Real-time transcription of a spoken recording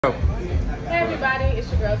Hey everybody, it's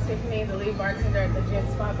your girl Tiffany, the lead bartender at the Gent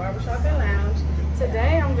Barbershop and Lounge.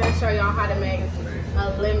 Today I'm going to show y'all how to make a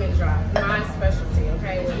lemon drop, my specialty,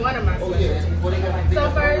 okay? Well, one of my specialties. So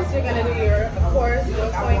first you're going to do your, of course,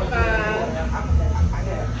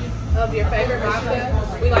 1.5 of your favorite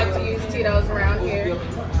vodka. We like to use Tito's around here.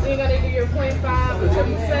 Then you're going to do your 0.5 of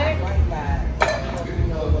triple sec,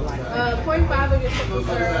 0.5 of your simple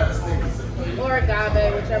syrup, or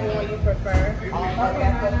agave, whichever one you prefer.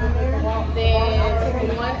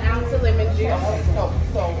 Then 1 ounce of lemon juice. Then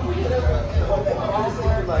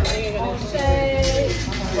you're going to shake.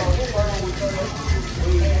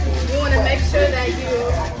 You want to make sure that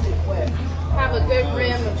you have a good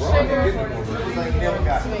rim of sugar.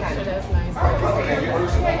 Just make sure that's nice.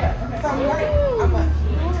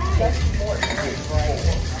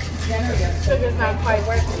 Sugar's not quite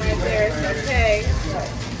working right there. It's okay.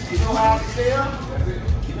 You know how I feel?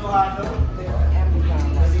 You know how I know?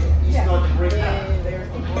 You start to bring out.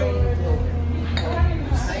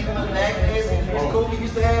 Same with that is cool we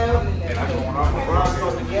used to have. And I'm going off the bronze go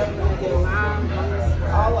together.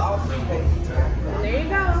 All the space. There you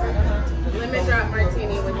go. Lemon drop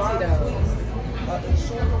martini with Tito's.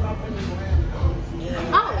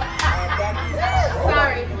 Oh!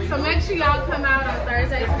 Sorry. So make sure y'all come out on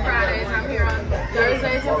Thursdays and Fridays. I'm here on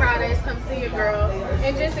Thursdays and Fridays. Come see your girl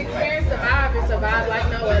and just experience the vibe. It's a vibe like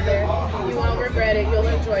no other. You won't regret it. You'll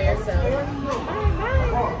enjoy yourself.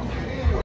 Bye.